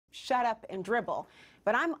shut up and dribble.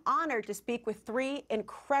 But I'm honored to speak with three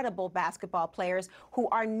incredible basketball players who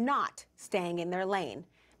are not staying in their lane.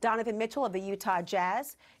 Donovan Mitchell of the Utah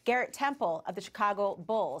Jazz, Garrett Temple of the Chicago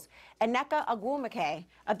Bulls, and Nneka Ogwumike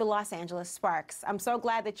of the Los Angeles Sparks. I'm so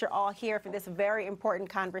glad that you're all here for this very important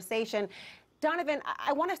conversation. Donovan,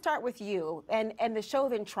 I want to start with you and the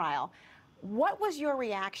Chauvin trial. What was your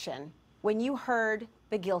reaction when you heard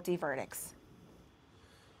the guilty verdicts?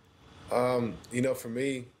 You know, for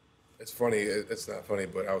me, it's funny. It's not funny,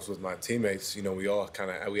 but I was with my teammates. You know, we all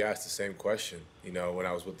we asked the same question. You know, when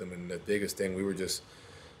I was with them, and the biggest thing, we were just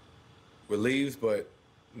relieved, but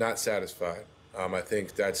not satisfied. I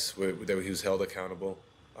think that's where he was held accountable.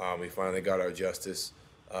 We finally got our justice,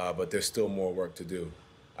 but there's still more work to do.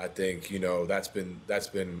 I think, you know, that's been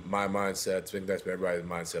my mindset. I think that's been everybody's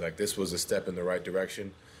mindset. Like, this was a step in the right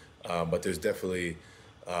direction, but there's definitely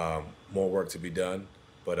more work to be done.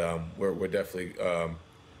 But we're definitely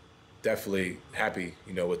happy,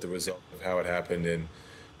 you know, with the result of how it happened. And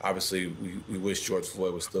obviously, we wish George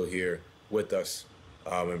Floyd was still here with us,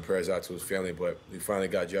 and prayers out to his family. But we finally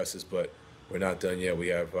got justice, but we're not done yet. We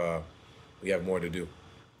have more to do.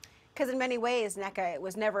 Because in many ways, Nneka, it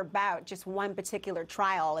was never about just one particular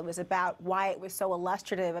trial. It was about why it was so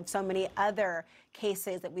illustrative of so many other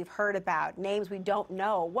cases that we've heard about, names we don't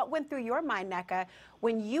know. What went through your mind, Nneka,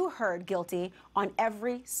 when you heard guilty on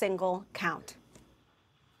every single count?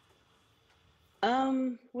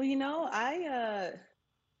 Well, you know,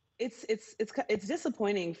 it's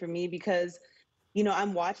disappointing for me because, you know,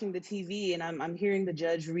 I'm watching the TV and I'm hearing the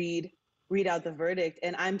judge read out the verdict,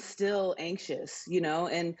 and I'm still anxious, you know,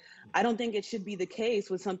 and I don't think it should be the case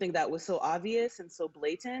with something that was so obvious and so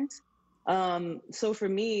blatant. So for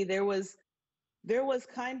me, there was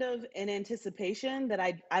kind of an anticipation that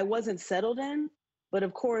I wasn't settled in. But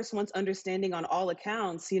of course, once understanding on all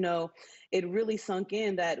accounts, you know, it really sunk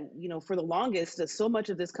in that, you know, for the longest, that so much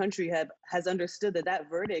of this country has understood that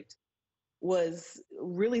verdict was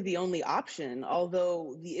really the only option,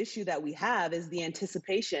 although the issue that we have is the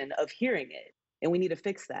anticipation of hearing it, and we need to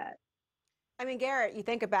fix that. I mean, Garrett, you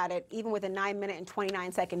think about it, even with a 9-minute and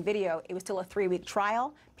 29-second video, it was still a 3-week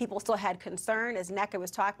trial. People still had concern, as Nneka was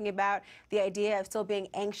talking about, the idea of still being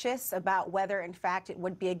anxious about whether, in fact, it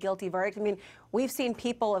would be a guilty verdict. I mean, we've seen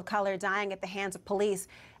people of color dying at the hands of police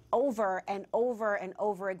over and over and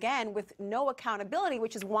over again with no accountability,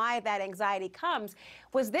 which is why that anxiety comes.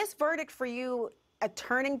 Was this verdict for you a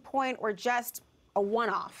turning point or just a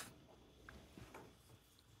one-off?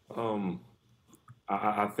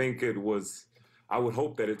 I think it was, I would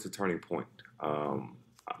hope that it's a turning point.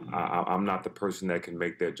 I'm not the person that can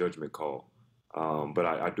make that judgment call. But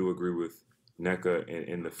I do agree with Nneka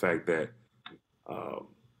in the fact that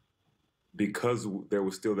because there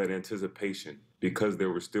was still that anticipation, because there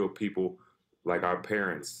were still people like our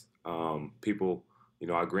parents, people, you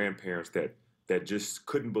know, our grandparents that just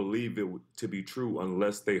couldn't believe it to be true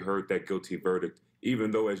unless they heard that guilty verdict, even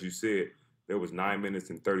though, as you said, there was 9 minutes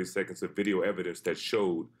and 30 seconds of video evidence that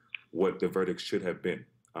showed what the verdict should have been,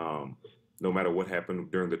 no matter what happened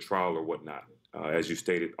during the trial or whatnot. As you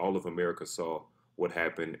stated, all of America saw what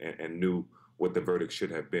happened and knew what the verdict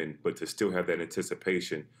should have been, but to still have that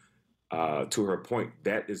anticipation, to her point,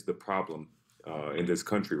 that is the problem in this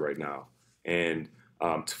country right now. And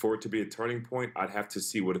for it to be a turning point, I'd have to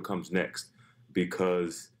see what comes next,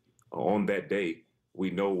 because on that day, we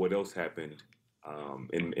know what else happened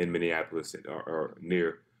in Minneapolis or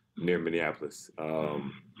near Minneapolis.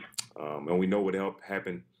 And we know what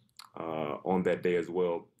happened on that day as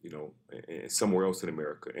well, you know, somewhere else in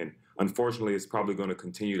America. And unfortunately, it's probably going to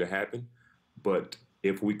continue to happen. But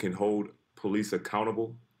if we can hold police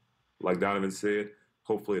accountable, like Donovan said,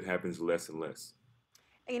 hopefully it happens less and less.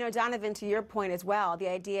 You know, Donovan, to your point as well, the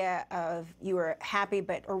idea of you were happy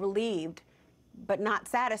or relieved but not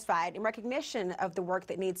satisfied, in recognition of the work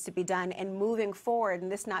that needs to be done and moving forward,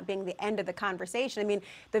 and this not being the end of the conversation. I mean,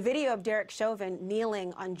 the video of Derek Chauvin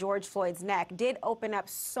kneeling on George Floyd's neck did open up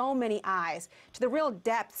so many eyes to the real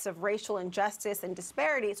depths of racial injustice and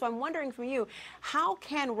disparity. So I'm wondering from you, how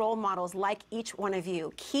can role models like each one of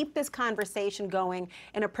you keep this conversation going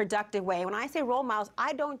in a productive way? When I say role models,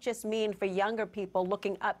 I don't just mean for younger people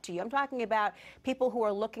looking up to you. I'm talking about people who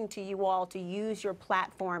are looking to you all to use your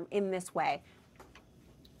platform in this way.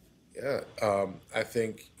 Yeah, I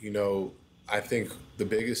think, you know, I think the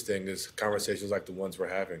biggest thing is conversations like the ones we're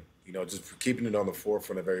having, you know, just keeping it on the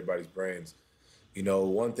forefront of everybody's brains. You know,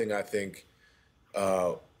 one thing I think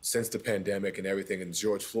since the pandemic and everything, and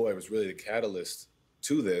George Floyd was really the catalyst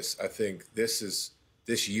to this, I think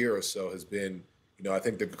this year or so has been, you know, I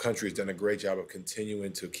think the country has done a great job of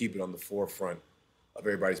continuing to keep it on the forefront of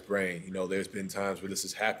everybody's brain. You know, there's been times where this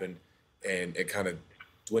has happened and it kind of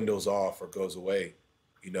dwindles off or goes away,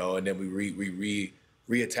 you know, and then we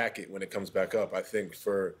re-attack it when it comes back up. I think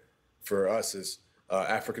for us as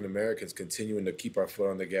African Americans, continuing to keep our foot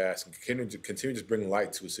on the gas and continue to bring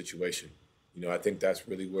light to a situation. You know, I think that's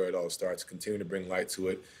really where it all starts. Continue to bring light to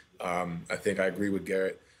it. I think I agree with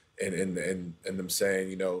Garrett and them saying,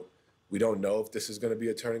 you know, we don't know if this is going to be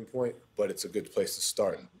a turning point, but it's a good place to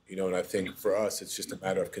start. You know, and I think for us, it's just a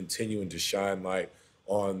matter of continuing to shine light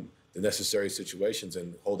on the necessary situations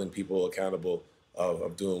and holding people accountable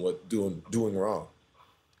of doing wrong.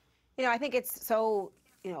 You know, I think it's so,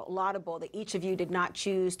 laudable that each of you did not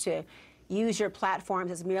choose to use your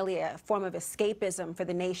platforms as merely a form of escapism for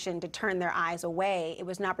the nation to turn their eyes away. It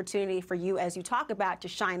was an opportunity for you, as you talk about, to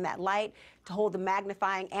shine that light, to hold the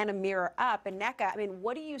magnifying and a mirror up. And Nneka, I mean,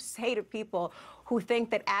 what do you say to people who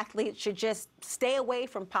think that athletes should just stay away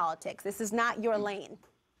from politics? This is not your lane.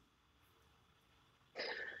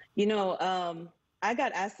 You know, I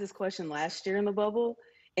got asked this question last year in the bubble.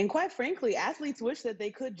 And quite frankly, athletes wish that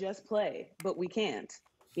they could just play, but we can't.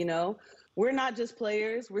 You know, we're not just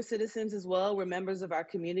players, we're citizens as well. We're members of our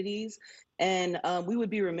communities. And we would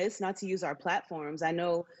be remiss not to use our platforms. I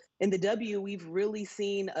know in the W, we've really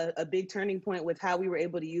seen a big turning point with how we were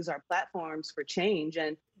able to use our platforms for change.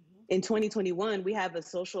 And in 2021, we have a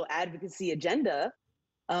social advocacy agenda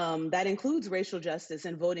that includes racial justice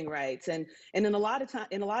and voting rights. And in a lot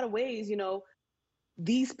of ways, you know,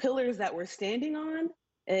 these pillars that we're standing on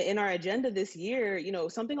in our agenda this year, you know,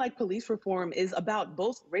 something like police reform is about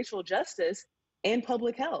both racial justice and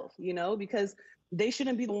public health, you know, because they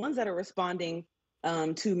shouldn't be the ones that are responding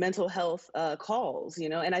to mental health calls, you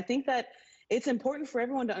know. And I think that it's important for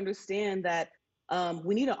everyone to understand that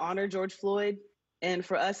we need to honor George Floyd. And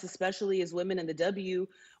for us, especially as women in the W,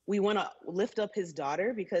 we want to lift up his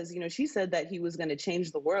daughter because, you know, she said that he was going to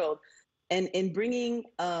change the world. And in bringing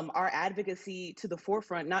our advocacy to the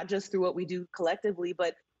forefront, not just through what we do collectively,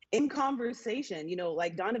 but in conversation, you know,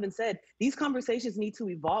 like Donovan said, these conversations need to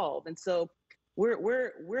evolve. And so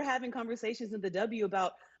we're having conversations in the W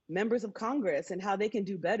about members of Congress and how they can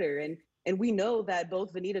do better. And we know that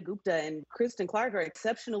both Vanita Gupta and Kristen Clark are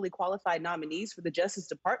exceptionally qualified nominees for the Justice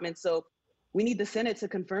Department. So we need the Senate to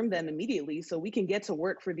confirm them immediately so we can get to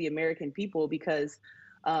work for the American people because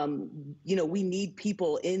you know, we need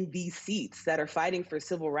people in these seats that are fighting for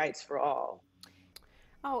civil rights for all.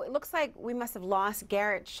 Oh, it looks like we must have lost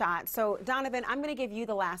Garrett's shot. So, Donovan, I'm going to give you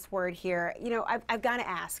the last word here. You know, I've got to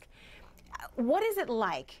ask, what is it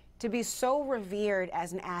like to be so revered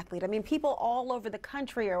as an athlete? I mean, people all over the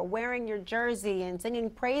country are wearing your jersey and singing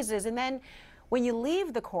praises. And then when you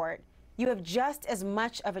leave the court, you have just as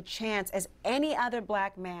much of a chance as any other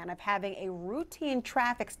black man of having a routine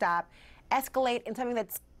traffic stop escalate in something that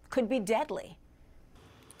could be deadly.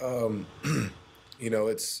 You know,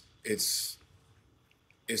 it's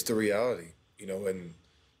the reality, you know, and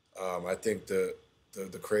I think the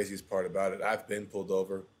craziest part about it, I've been pulled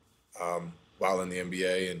over while in the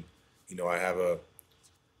NBA, and you know, I have a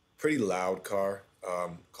pretty loud car,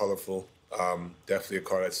 colorful, definitely a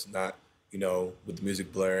car that's not, you know, with the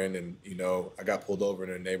music blaring, and you know, I got pulled over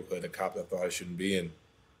in a neighborhood, a cop that thought I shouldn't be in,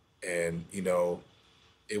 and you know,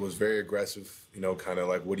 it was very aggressive, you know, kind of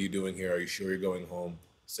like, what are you doing here? Are you sure you're going home?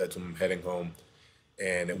 Said to him, I'm heading home.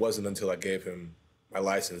 And it wasn't until I gave him my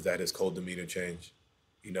license that his cold demeanor changed,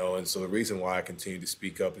 you know? And so the reason why I continue to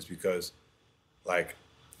speak up is because, like,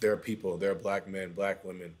 there are black men, black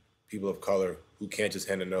women, people of color who can't just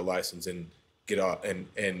hand in their license and get off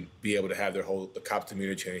and be able to have the cop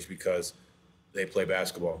demeanor change because they play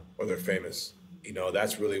basketball or they're famous. You know,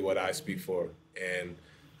 that's really what I speak for. And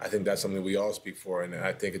I think that's something we all speak for. And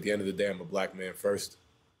I think at the end of the day, I'm a black man first.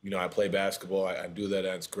 You know, I play basketball, I do that,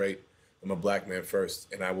 and it's great. I'm a black man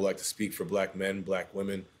first, and I would like to speak for black men, black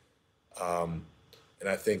women. And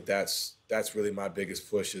I think that's really my biggest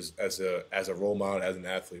push is as a role model, as an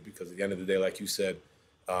athlete, because at the end of the day, like you said,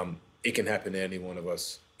 it can happen to any one of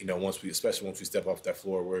us. You know, especially once we step off that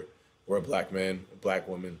floor, we're a black man, a black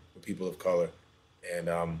woman, we're people of color. And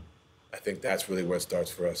I think that's really where it starts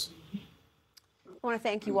for us. I want to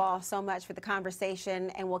thank you all so much for the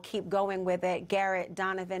conversation, and we'll keep going with it. Garrett,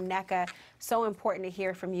 Donovan, Nneka, so important to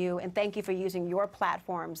hear from you, and thank you for using your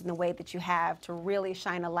platforms in the way that you have to really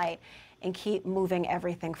shine a light and keep moving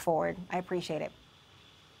everything forward. I appreciate it.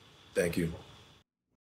 Thank you.